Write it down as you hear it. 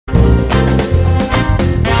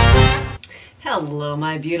Hello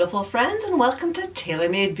my beautiful friends and welcome to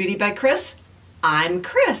Tailor-Made Beauty by Kris. I'm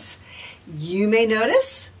Kris. You may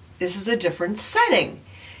notice this is a different setting.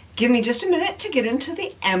 Give me just a minute to get into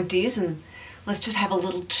the empties and let's just have a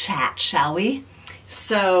little chat, shall we?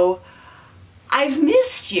 So, I've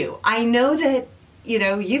missed you. I know that,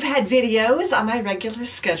 you've had videos on my regular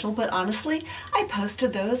schedule, but honestly, I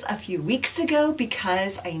posted those a few weeks ago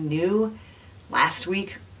because I knew last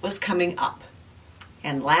week was coming up.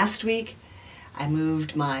 And last week, I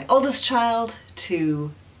moved my oldest child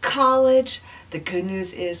to college. The good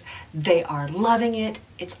news is they are loving it.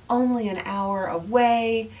 It's only an hour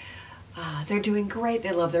away. They're doing great.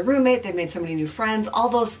 They love their roommate. They've made so many new friends. All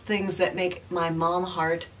those things that make my mom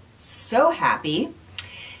heart so happy.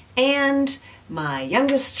 And my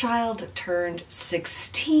youngest child turned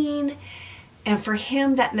 16. And for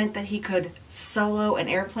him, that meant that he could solo an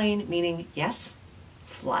airplane, meaning, yes,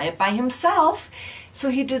 fly it by himself. So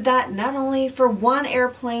he did that not only for one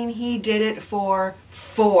airplane, he did it for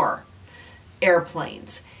 4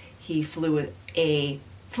 airplanes. He flew a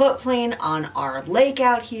float plane on our lake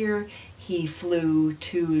out here. He flew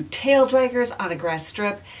 2 tail draggers on a grass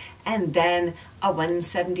strip, and then a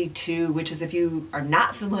 172, which is, if you are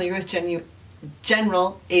not familiar with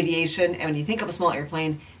general aviation, and when you think of a small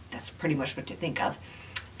airplane, that's pretty much what you think of.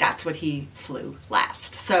 That's what he flew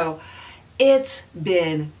last. So it's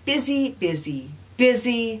been busy, busy,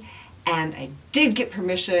 busy, and I did get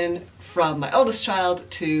permission from my oldest child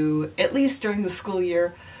to, at least during the school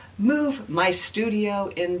year, move my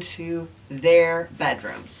studio into their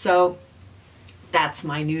bedroom. So that's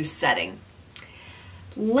my new setting.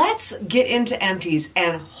 Let's get into empties,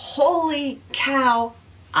 and holy cow,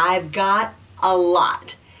 I've got a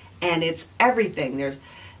lot, and it's everything. There's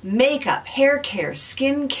makeup, hair care,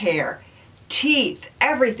 skin care, teeth,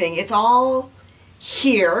 everything. It's all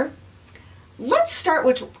here. Let's start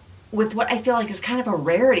with what I feel like is kind of a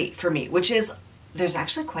rarity for me, which is there's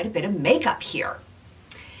actually quite a bit of makeup here.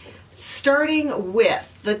 Starting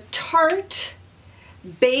with the Tarte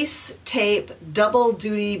Base Tape Double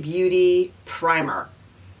Duty Beauty Primer.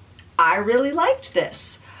 I really liked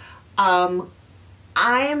this. I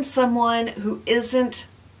am someone who isn't,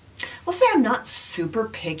 we'll say I'm not super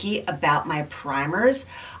picky about my primers.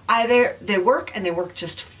 Either they work and they work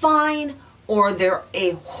just fine, or they're a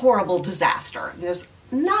horrible disaster. There's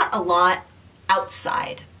not a lot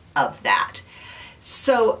outside of that.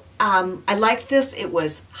 So I liked this. It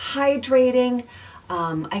was hydrating.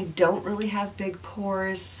 I don't really have big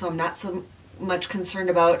pores, so I'm not so much concerned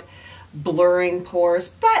about blurring pores,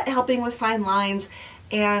 but helping with fine lines.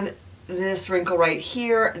 And this wrinkle right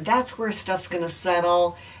here, that's where stuff's gonna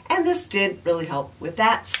settle. And this did really help with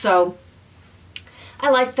that. So I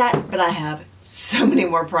like that, but I have so many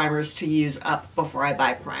more primers to use up before I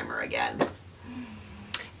buy primer again.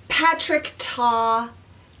 Patrick Ta,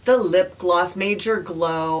 the lip gloss, Major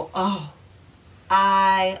Glow. Oh,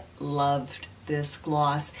 I loved this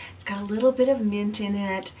gloss. It's got a little bit of mint in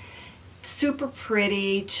it. Super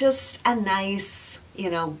pretty, just a nice,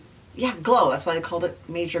 yeah, glow. That's why they called it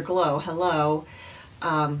Major Glow. Hello.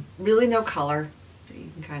 Really no color. So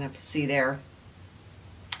you can kind of see there.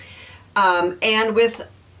 And with,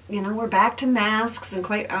 we're back to masks, and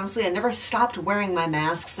quite honestly, I never stopped wearing my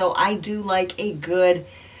mask, so I do like a good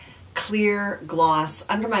clear gloss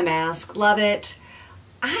under my mask. Love it.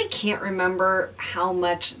 I can't remember how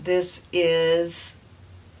much this is,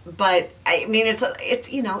 but I mean,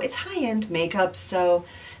 it's high-end makeup, so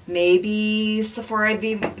maybe Sephora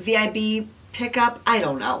VIB pickup, I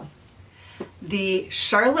don't know. The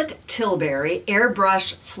Charlotte Tilbury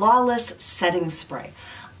Airbrush Flawless Setting Spray.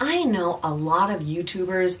 I know a lot of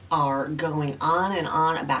YouTubers are going on and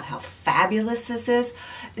on about how fabulous this is.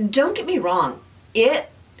 Don't get me wrong,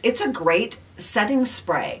 it's a great setting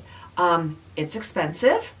spray. It's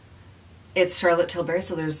expensive. It's Charlotte Tilbury,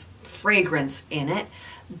 so there's fragrance in it.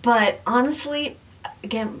 But honestly,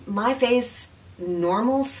 again, my face,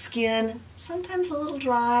 normal skin, sometimes a little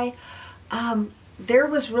dry. There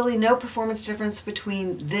was really no performance difference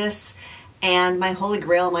between this and my Holy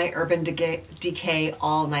Grail, my Urban Decay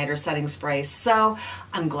All-Nighter Setting Spray. So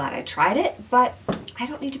I'm glad I tried it, but I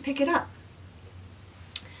don't need to pick it up.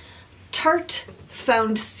 Tarte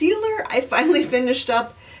Found Sealer. I finally finished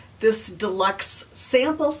up this deluxe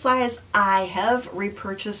sample size. I have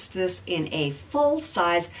repurchased this in a full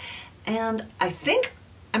size, and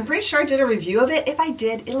I'm pretty sure I did a review of it. If I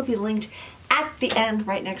did, it'll be linked at the end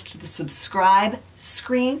right next to the subscribe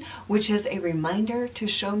screen, which is a reminder to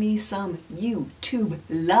show me some YouTube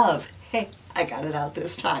love. Hey, I got it out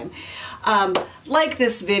this time. Like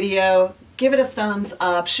this video, give it a thumbs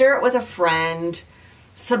up, share it with a friend,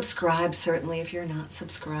 subscribe certainly if you're not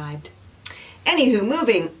subscribed. Anywho,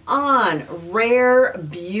 moving on. Rare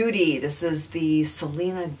Beauty. This is the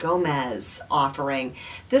Selena Gomez offering.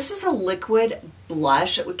 This was a liquid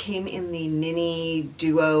blush. It came in the mini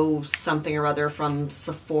duo something or other from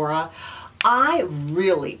Sephora. I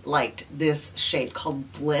really liked this shade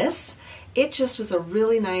called Bliss. It just was a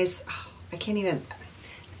really nice, I can't even,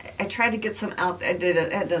 I tried to get some out,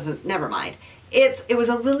 it doesn't, never mind. It was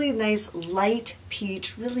a really nice light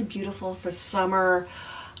peach, really beautiful for summer.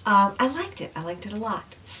 I liked it a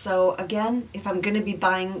lot. So again, if I'm going to be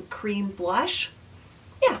buying cream blush,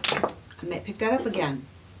 yeah, I might pick that up again.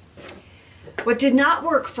 What did not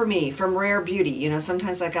work for me from Rare Beauty, you know,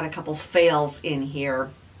 sometimes I've got a couple fails in here.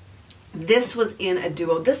 This was in a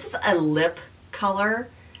duo. This is a lip color,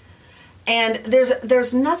 and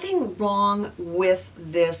there's nothing wrong with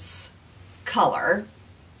this color.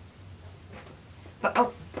 But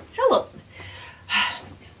oh, hello.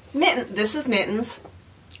 This is Mittens.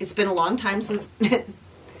 It's been a long time since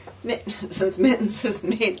Mittens has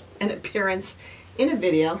made an appearance in a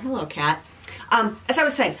video. Hello, cat. As I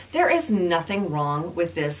was saying, there is nothing wrong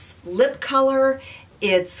with this lip color.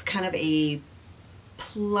 It's kind of a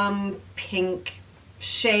plum pink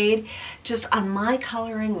shade. Just on my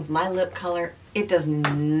coloring with my lip color, it does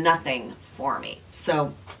nothing for me.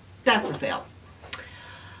 So that's a fail.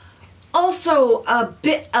 Also, a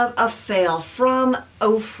bit of a fail from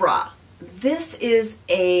Ofra. This is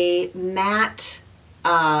a matte,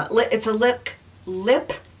 it's a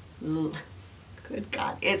good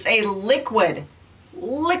God, it's a liquid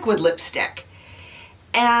lipstick.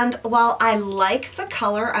 And while I like the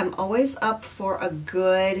color, I'm always up for a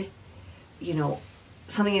good, you know,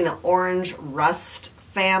 something in the orange rust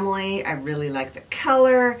family. I really like the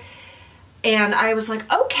color. And I was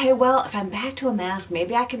like, okay, well, if I'm back to a mask,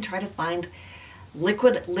 maybe I can try to find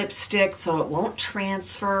liquid lipstick so it won't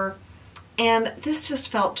transfer. And this just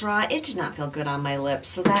felt dry. It did not feel good on my lips,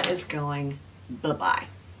 so that is going bye-bye.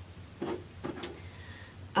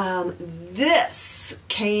 This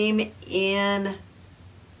came in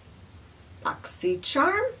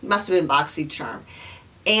BoxyCharm, must have been BoxyCharm,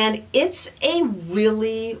 and it's a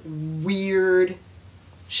really weird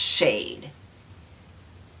shade.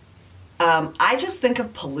 I just think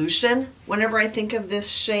of pollution whenever I think of this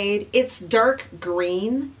shade. It's dark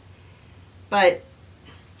green, but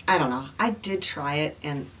I don't know. I did try it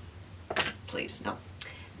and please, no.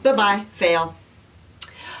 Bye-bye, fail.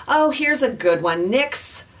 Oh, here's a good one.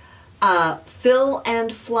 NYX Fill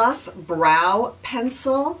and Fluff Brow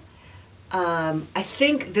Pencil. I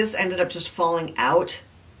think this ended up just falling out.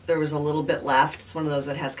 There was a little bit left. It's one of those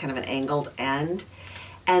that has kind of an angled end.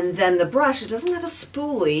 And then the brush, it doesn't have a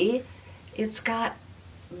spoolie. It's got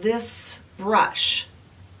this brush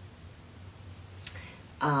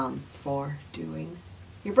for doing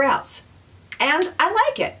your brows. And I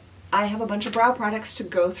like it. I have a bunch of brow products to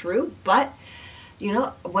go through, but you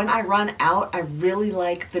know, when I run out, I really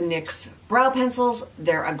like the NYX brow pencils.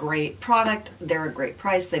 They're a great product. They're a great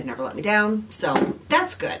price. They've never let me down. So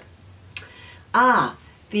that's good.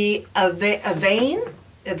 The Avene,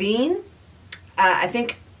 I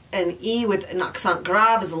think an E with an accent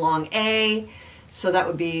grave is a long A, so that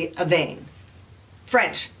would be Avene.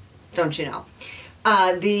 French, don't you know?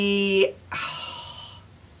 The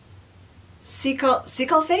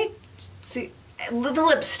Cicalte, the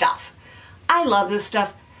lip stuff. I love this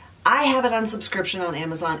stuff. I have it on subscription on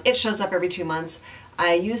Amazon. It shows up every 2 months.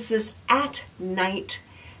 I use this at night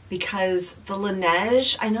because the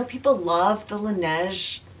Laneige, I know people love the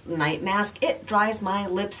Laneige night mask. It dries my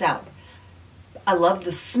lips out. I love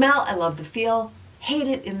the smell, I love the feel, hate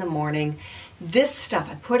it in the morning. This stuff,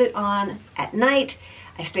 I put it on at night,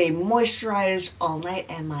 I stay moisturized all night,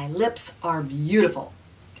 and my lips are beautiful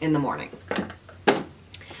in the morning.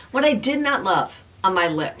 What I did not love on my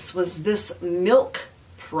lips was this Milk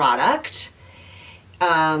product.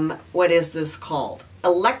 What is this called?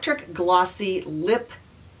 Electric Glossy Lip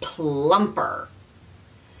Plumper.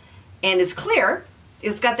 And it's clear.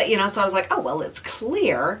 It's got that, you know, so I was like, oh, well, it's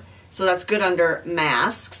clear. So that's good under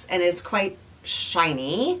masks, and it's quite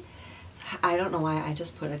shiny. I don't know why I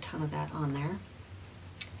just put a ton of that on there.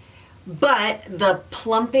 But the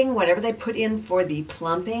plumping, whatever they put in for the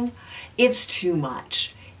plumping, it's too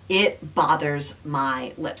much. It bothers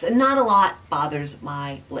my lips. And not a lot bothers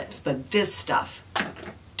my lips, but this stuff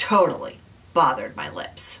totally bothered my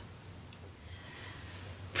lips.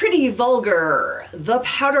 Pretty Vulgar, The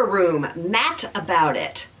Powder Room, Matte About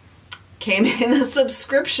It. Came in a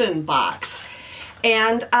subscription box.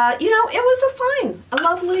 And, you know, it was a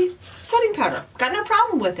lovely setting powder. Got no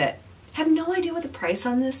problem with it. Have no idea what the price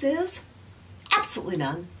on this is. Absolutely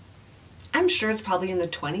none. I'm sure it's probably in the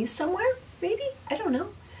 20s somewhere, maybe. I don't know.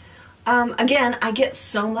 Again, I get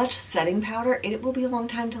so much setting powder, it will be a long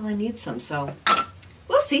time till I need some, so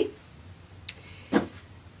we'll see.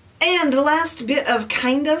 And the last bit of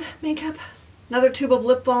kind of makeup, another tube of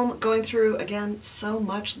lip balm, going through, again, so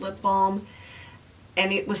much lip balm.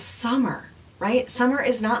 And it was summer, right? Summer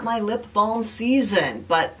is not my lip balm season,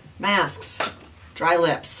 but masks, dry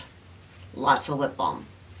lips, lots of lip balm.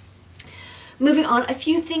 Moving on, a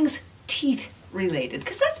few things teeth related,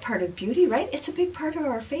 because that's part of beauty, right? It's a big part of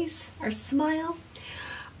our face, our smile.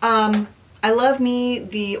 I love me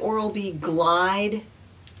the Oral-B Glide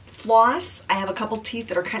floss. I have a couple teeth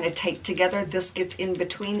that are kind of tight together. This gets in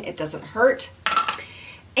between, it doesn't hurt.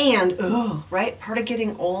 And, oh, right, part of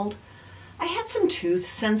getting old, I had some tooth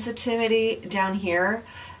sensitivity down here.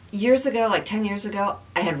 Years ago, like 10 years ago,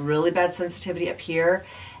 I had really bad sensitivity up here,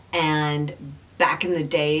 and back in the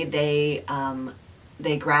day, they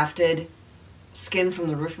grafted skin from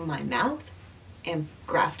the roof of my mouth and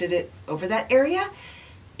grafted it over that area.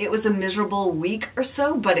 It was a miserable week or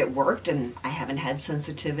so, but it worked, and I haven't had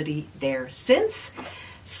sensitivity there since.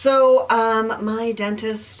 So my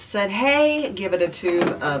dentist said, hey, give it a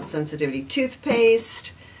tube of sensitivity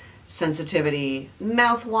toothpaste, sensitivity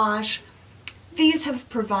mouthwash. These have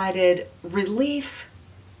provided relief,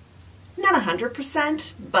 not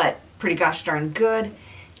 100%, but pretty gosh darn good.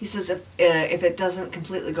 He says if it doesn't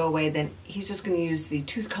completely go away, then he's just going to use the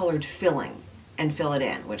tooth-colored filling and fill it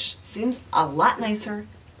in, which seems a lot nicer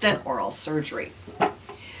than oral surgery.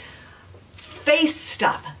 Face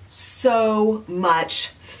stuff. So much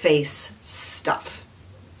face stuff.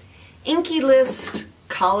 Inkey List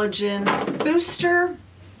Collagen Booster.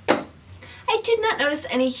 I did not notice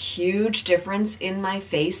any huge difference in my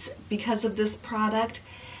face because of this product.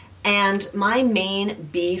 And my main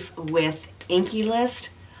beef with Inkey List,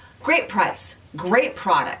 great price, great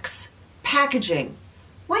products, packaging.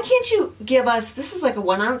 Why can't you give us, this is like a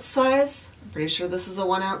 1 ounce size. I'm pretty sure this is a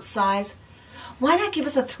 1 ounce size. Why not give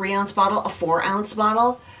us a 3 ounce bottle, a 4 ounce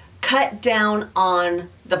bottle? Cut down on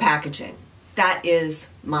the packaging. That is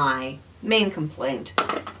my main complaint.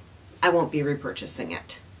 I won't be repurchasing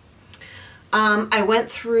it. I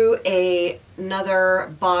went through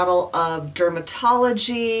another bottle of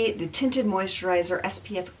Dermatology, the Tinted Moisturizer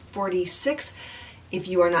SPF 46. If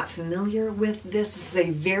you are not familiar with this, this is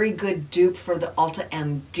a very good dupe for the Ulta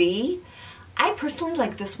MD. I personally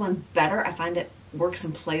like this one better. I find it works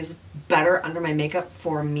and plays better under my makeup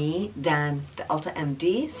for me than the Ulta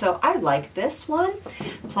MD. So I like this one.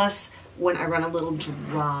 Plus, when I run a little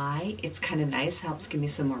dry, it's kind of nice, helps give me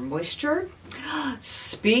some more moisture.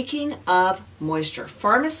 Speaking of moisture,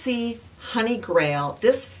 Pharmacy Honey Grail,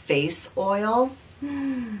 this face oil,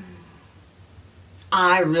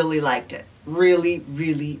 I really liked it. Really,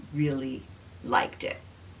 really, really liked it.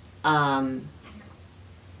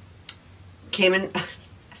 Came in, I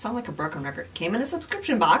sound like a broken record, came in a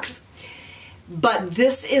subscription box. But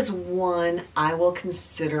this is one I will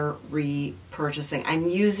consider repurchasing. I'm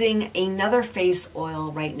using another face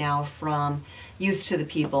oil right now from Youth to the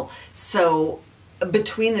People. So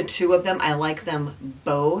between the two of them, I like them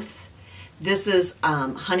both. This is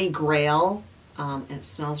Honey Grail, and it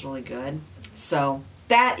smells really good. So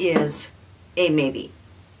that is a maybe.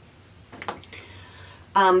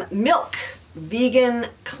 Milk Vegan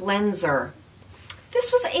Cleanser.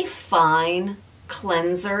 This was a fine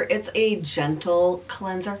cleanser. It's a gentle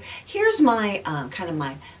cleanser. Here's my kind of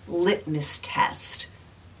my litmus test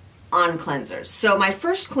on cleansers. So my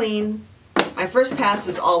first clean, my first pass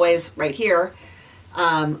is always right here.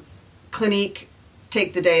 Clinique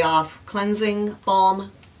Take the Day Off Cleansing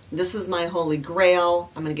Balm. This is my holy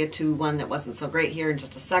grail. I'm going to get to one that wasn't so great here in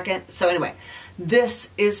just a second. So anyway,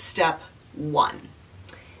 this is step 1.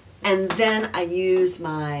 And then I use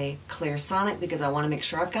my Clairsonic because I want to make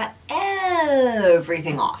sure I've got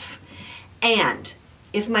everything off. And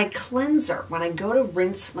if my cleanser, when I go to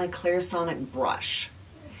rinse my Clairsonic brush,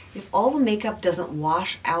 if all the makeup doesn't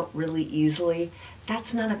wash out really easily,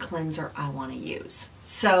 that's not a cleanser I want to use.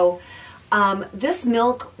 So this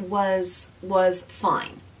milk was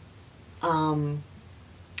fine.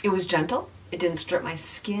 It was gentle. It didn't strip my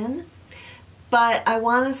skin. But I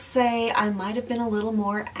want to say I might have been a little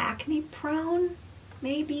more acne prone,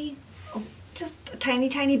 maybe. Oh, just a tiny,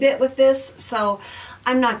 tiny bit with this. So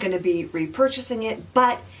I'm not going to be repurchasing it.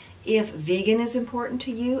 But if vegan is important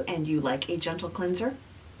to you and you like a gentle cleanser,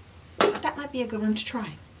 that might be a good one to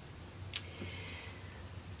try.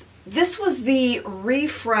 This was the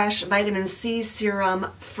Refresh Vitamin C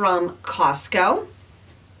Serum from Costco.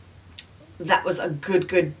 That was a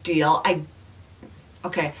good deal. I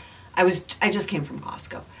just came from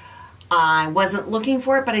Costco. I wasn't looking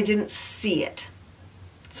for it, but I didn't see it.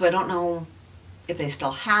 So I don't know if they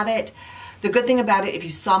still have it. The good thing about it, if you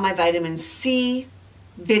saw my vitamin C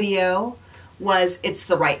video, was it's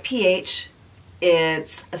the right pH.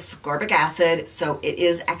 It's ascorbic acid, so it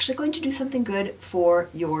is actually going to do something good for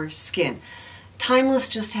your skin. Timeless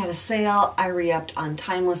just had a sale. I re-upped on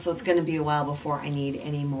Timeless, so it's going to be a while before I need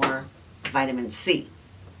any more vitamin C.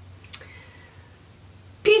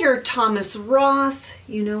 Peter Thomas Roth,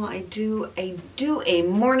 you know I do a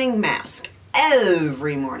morning mask.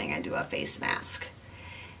 Every morning I do a face mask.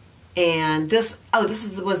 And this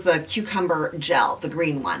was the cucumber gel, the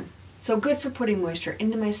green one. So good for putting moisture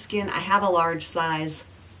into my skin. I have a large size.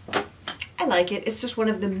 I like it. It's just one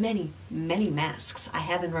of the many, many masks I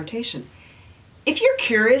have in rotation. If you're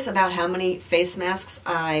curious about how many face masks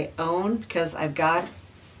I own, because I've got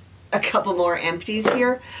a couple more empties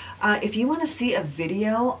here, if you want to see a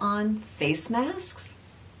video on face masks,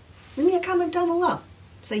 leave me a comment down below.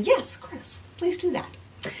 Say, yes, Kris, please do that.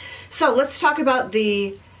 So let's talk about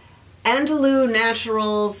the Andalou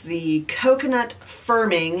Naturals, the Coconut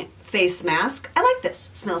Firming Face Mask. I like this.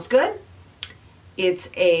 Smells good. It's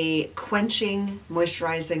a quenching,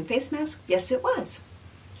 moisturizing face mask. Yes, it was.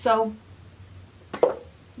 So,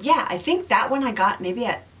 yeah, I think that one I got maybe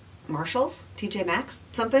at Marshall's, TJ Maxx,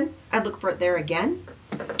 something. I'd look for it there again.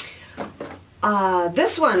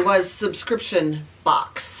 This one was subscription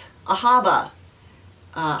box. Ahava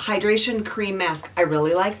Hydration Cream Mask. I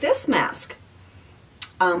really like this mask.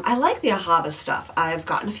 I like the Ahava stuff. I've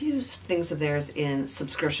gotten a few things of theirs in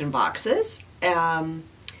subscription boxes.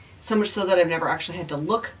 So much so that I've never actually had to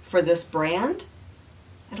look for this brand.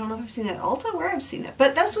 I don't know if I've seen it at Ulta, where I've seen it,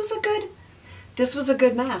 but this was a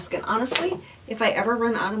good mask. And honestly, if I ever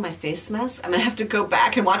run out of my face masks, I'm gonna have to go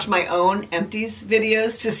back and watch my own Empties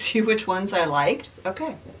videos to see which ones I liked.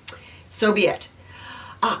 Okay, so be it.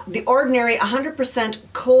 The Ordinary 100%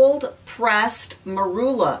 cold pressed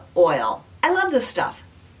marula oil. I love this stuff.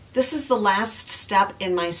 This is the last step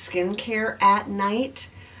in my skincare at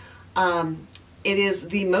night. It is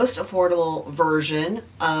the most affordable version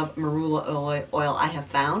of marula oil I have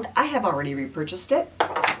found. I have already repurchased it.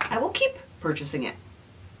 I will keep purchasing it.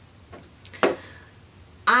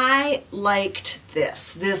 I liked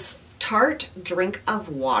this Tarte Drink of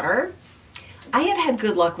Water. I have had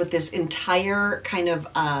good luck with this entire kind of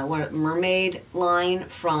mermaid line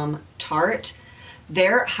from Tarte.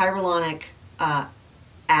 Their hyaluronic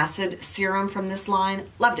acid serum from this line,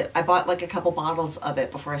 loved it. I bought like a couple bottles of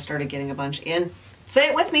it before I started getting a bunch in. Say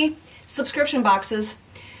it with me, subscription boxes.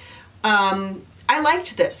 I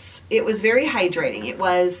liked this. It was very hydrating. It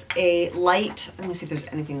was a light, let me see if there's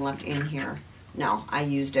anything left in here. No, I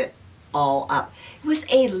used it all up. It was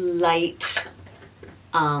a light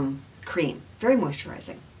cream, very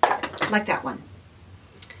moisturizing. Like that one.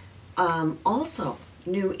 Also,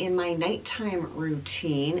 new in my nighttime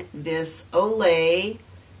routine, this Olay,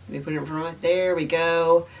 let me put it in front of it, there we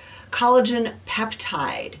go, collagen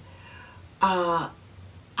peptide.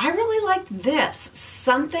 I really like this.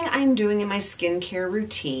 Something I'm doing in my skincare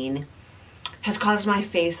routine has caused my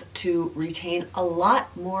face to retain a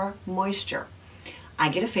lot more moisture. I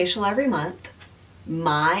get a facial every month.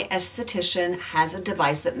 My esthetician has a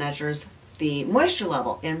device that measures the moisture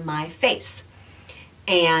level in my face.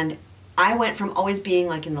 And I went from always being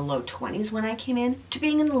like in the low 20s when I came in to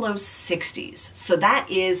being in the low 60s. So that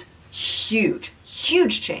is huge,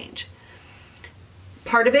 huge change.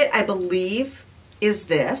 Part of it, I believe, is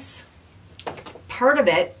this. Part of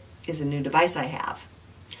it is a new device I have.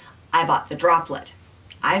 I bought the droplet.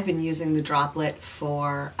 I've been using the droplet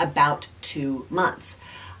for about 2 months.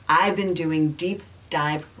 I've been doing deep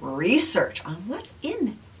dive research on what's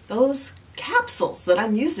in those capsules that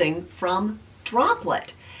I'm using from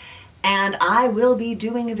Droplet. And I will be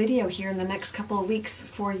doing a video here in the next couple of weeks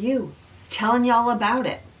for you, telling y'all about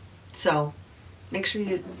it. So make sure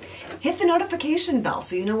you hit the notification bell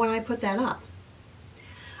so you know when I put that up.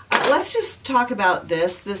 Let's just talk about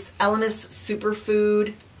this Elemis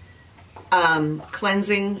Superfood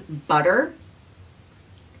Cleansing Butter.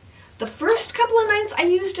 The first couple of nights I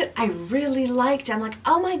used it, I really liked it. I'm like,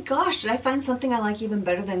 oh my gosh, did I find something I like even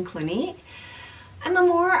better than Clinique? And the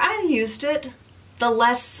more I used it, the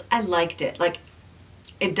less I liked it. Like,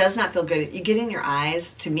 it does not feel good. You get in your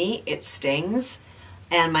eyes, to me, it stings.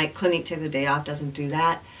 And my Clinique Take the Day Off doesn't do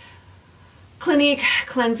that. Clinique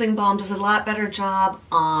Cleansing Balm does a lot better job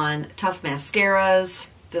on tough mascaras.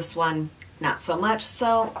 This one, not so much.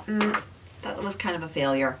 So, that was kind of a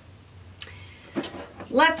failure.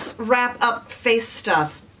 Let's wrap up face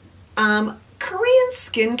stuff. Korean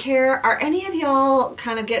skincare. Are any of y'all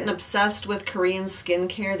kind of getting obsessed with Korean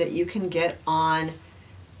skincare that you can get on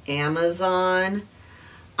Amazon?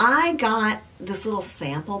 I got this little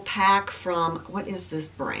sample pack from, what is this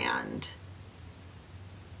brand?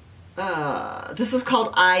 This is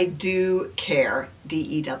called I Do Care,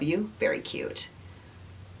 D-E-W, very cute.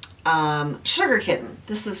 Sugar Kitten,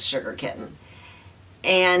 this is Sugar Kitten.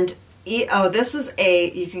 And, oh, this was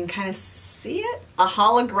you can kind of see it, a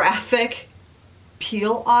holographic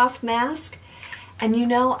peel-off mask. And you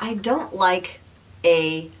know, I don't like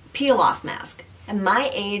a peel-off mask. At my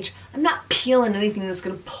age, I'm not peeling anything that's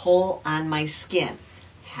going to pull on my skin.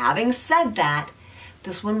 Having said that,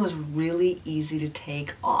 this one was really easy to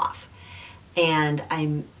take off. And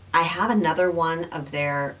I have another one of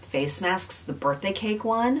their face masks, the birthday cake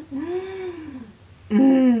one.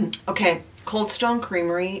 Okay, Cold Stone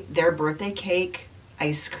Creamery, their birthday cake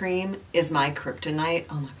ice cream is my kryptonite.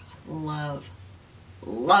 Oh my God,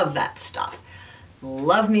 love that stuff.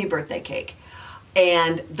 Love me birthday cake.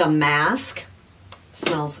 And the mask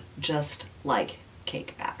smells just like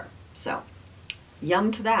cake batter. So, yum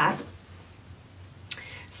to that.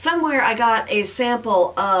 Somewhere I got a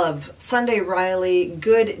sample of Sunday Riley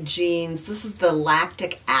Good Genes. This is the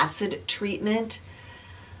lactic acid treatment.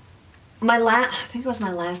 I think it was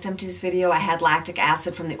my last Empties video. I had lactic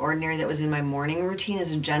acid from The Ordinary that was in my morning routine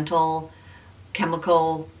as a gentle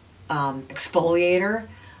chemical exfoliator.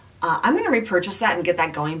 I'm going to repurchase that and get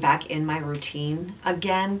that going back in my routine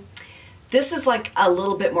again. This is like a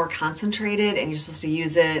little bit more concentrated, and you're supposed to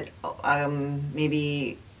use it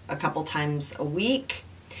maybe a couple times a week.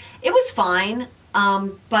 It was fine,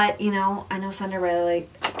 but you know, I know Sunday Riley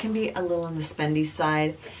can be a little on the spendy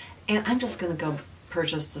side, and I'm just going to go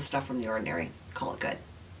purchase the stuff from The Ordinary. Call it good.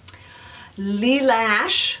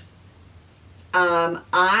 Lee-Lash.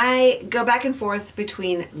 I go back and forth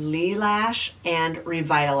between Lee-Lash and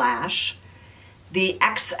Revitalash. The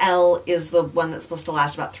XL is the one that's supposed to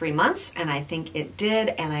last about 3 months, and I think it did,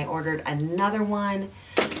 and I ordered another one.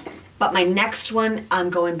 But my next one, I'm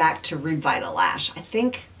going back to Revitalash. I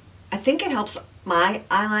think it helps my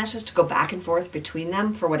eyelashes to go back and forth between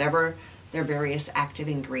them for whatever their various active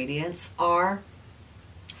ingredients are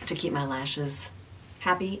to keep my lashes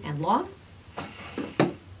happy and long.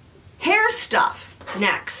 Hair stuff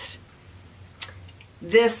next.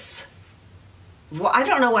 This, I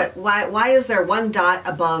don't know why is there one dot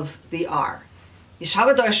above the R? Ich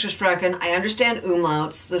habe Deutsch gesprochen. I understand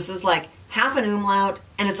umlauts. This is like half an umlaut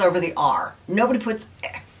and it's over the R. Nobody puts,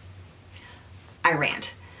 I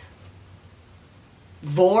rant.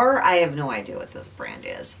 Vor, I have no idea what this brand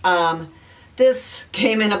is. This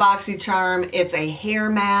came in a BoxyCharm. It's a hair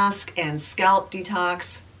mask and scalp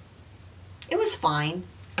detox. It was fine.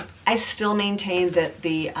 I still maintain that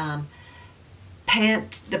the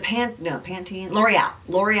Pantene,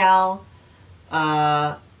 L'Oreal,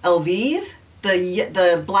 Elvive,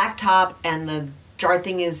 the black top and the jar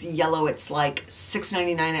thing is yellow. It's like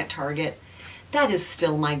 $6.99 at Target. That is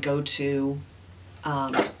still my go-to,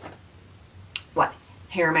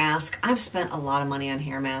 hair mask. I've spent a lot of money on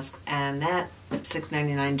hair masks, and that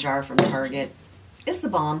 $6.99 jar from Target is the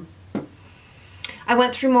bomb. I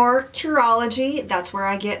went through more Curology. That's where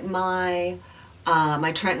I get my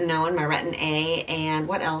my Tretinoin, my Retin A, and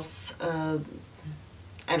what else? I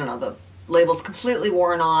don't know. The label's completely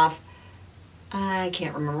worn off. I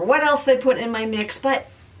can't remember what else they put in my mix, but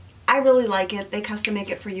I really like it. They custom make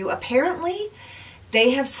it for you. Apparently, they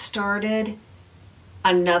have started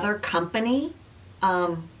another company.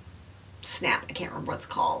 Snap, I can't remember what it's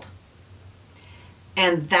called.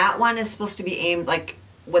 And that one is supposed to be aimed, like,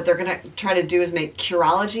 what they're going to try to do is make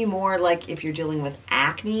Curology more like if you're dealing with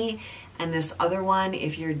acne, and this other one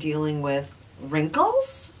if you're dealing with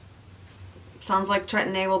wrinkles. Sounds like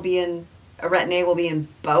Retin A will be in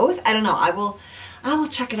both. I don't know. I will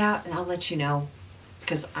check it out and I'll let you know,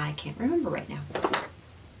 because I can't remember right now.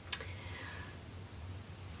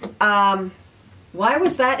 Why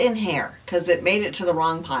was that in hair? Because it made it to the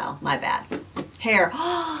wrong pile. My bad. Hair.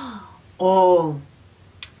 Oh.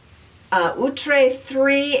 Outre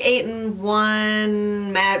 3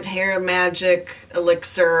 8-in-1 Hair Magic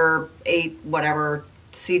Elixir 8 whatever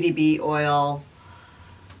CDB oil.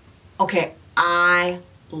 Okay, I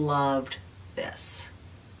loved this.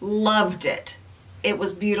 Loved it. It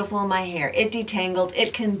was beautiful in my hair. It detangled,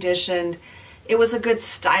 it conditioned. It was a good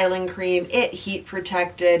styling cream. It heat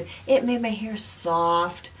protected. It made my hair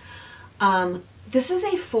soft. This is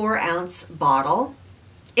a 4-ounce bottle.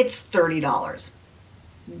 It's $30.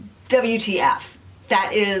 WTF.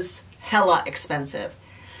 That is hella expensive.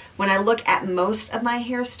 When I look at most of my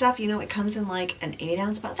hair stuff, you know, it comes in like an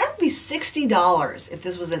 8-ounce bottle. That would be $60 if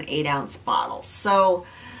this was an 8-ounce bottle. So,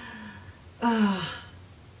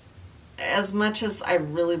 as much as I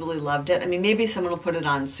really, really loved it. I mean, maybe someone will put it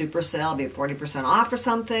on super sale, be 40% off or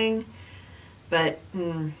something. But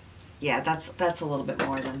yeah, that's a little bit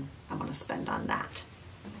more than I want to spend on that.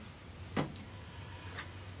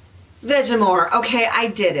 Vegemore. Okay, I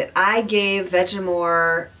did it. I gave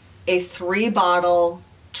Vegemore a 3-bottle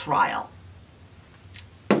trial.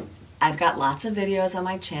 I've got lots of videos on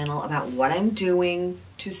my channel about what I'm doing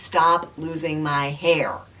to stop losing my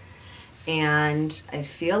hair. And I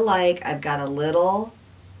feel like I've got a little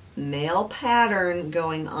male pattern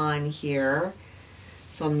going on here.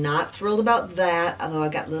 So I'm not thrilled about that, although I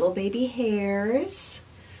got little baby hairs.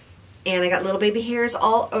 And I got little baby hairs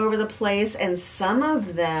all over the place, and some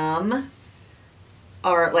of them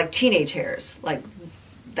are like teenage hairs, like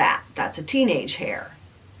that. That's a teenage hair.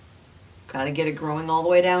 Got to get it growing all the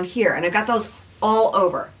way down here. And I got those all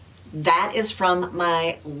over. That is from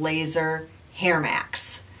my laser hair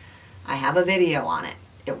max. I have a video on it.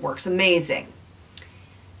 It works amazing.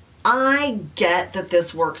 I get that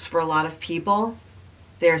this works for a lot of people.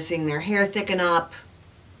 They're seeing their hair thicken up,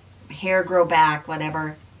 hair grow back,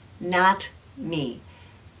 whatever. Not me.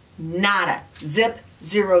 Nada. Zip,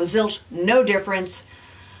 zero, zilch, no difference.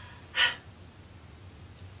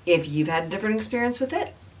 If you've had a different experience with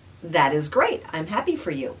it, that is great. I'm happy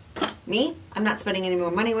for you. Me, I'm not spending any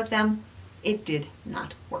more money with them. It did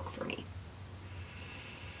not work for me.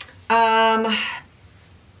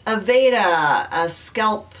 Aveda, a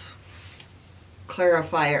scalp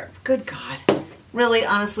clarifier. Good God. Really,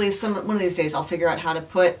 honestly, one of these days I'll figure out how to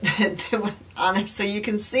put it on there so you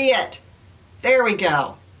can see it. There we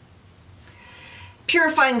go.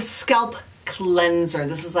 Purifying Scalp Cleanser.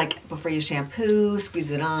 This is like before you shampoo,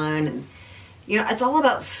 squeeze it on. And, you know, it's all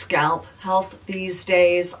about scalp health these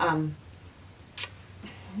days.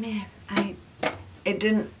 Man, it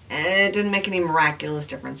didn't make any miraculous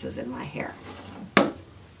differences in my hair.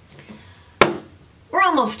 We're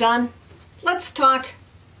almost done. Let's talk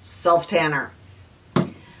self-tanner.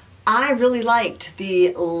 I really liked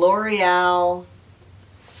the L'Oreal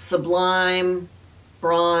Sublime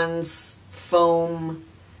Bronze Foam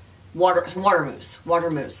Water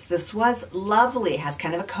Mousse. This was lovely. It has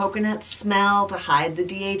kind of a coconut smell to hide the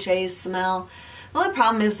DHA smell. The only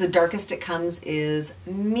problem is the darkest it comes is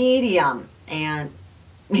medium. And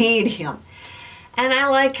I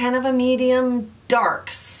like kind of a medium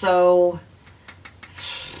dark. So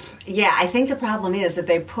yeah, I think the problem is that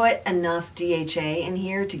they put enough DHA in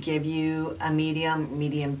here to give you a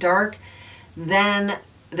medium dark, then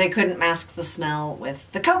they couldn't mask the smell with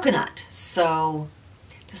the coconut. So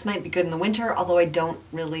this might be good in the winter, although I don't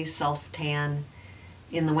really self-tan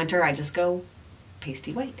in the winter. I just go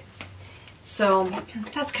pasty white. So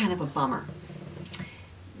that's kind of a bummer.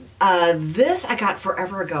 This I got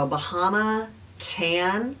forever ago, Bahama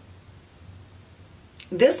Tan.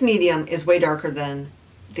 This medium is way darker than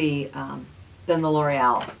the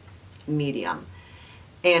L'Oreal medium.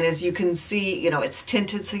 And as you can see, you know, it's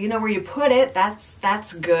tinted, so you know where you put it.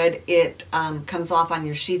 That's good. It comes off on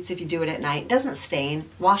your sheets if you do it at night. It doesn't stain,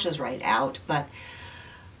 washes right out, but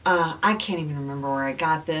I can't even remember where I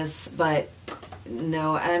got this, but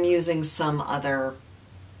no, I'm using some other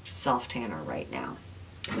self-tanner right now.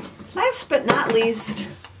 Last but not least,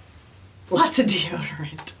 lots of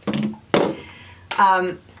deodorant.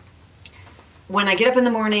 When I get up in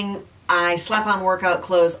the morning, I slap on workout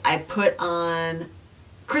clothes. I put on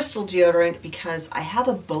Crystal deodorant because I have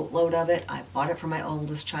a boatload of it. I bought it for my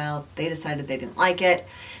oldest child. They decided they didn't like it.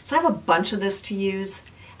 So I have a bunch of this to use.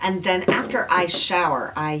 And then after I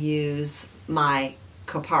shower, I use my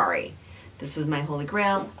Kopari. This is my holy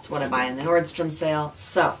grail. It's what I buy in the Nordstrom sale.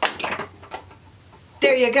 So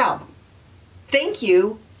there you go. Thank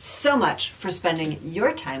you so much for spending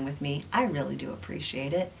your time with me. I really do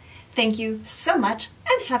appreciate it. Thank you so much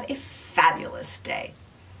and have a fabulous day.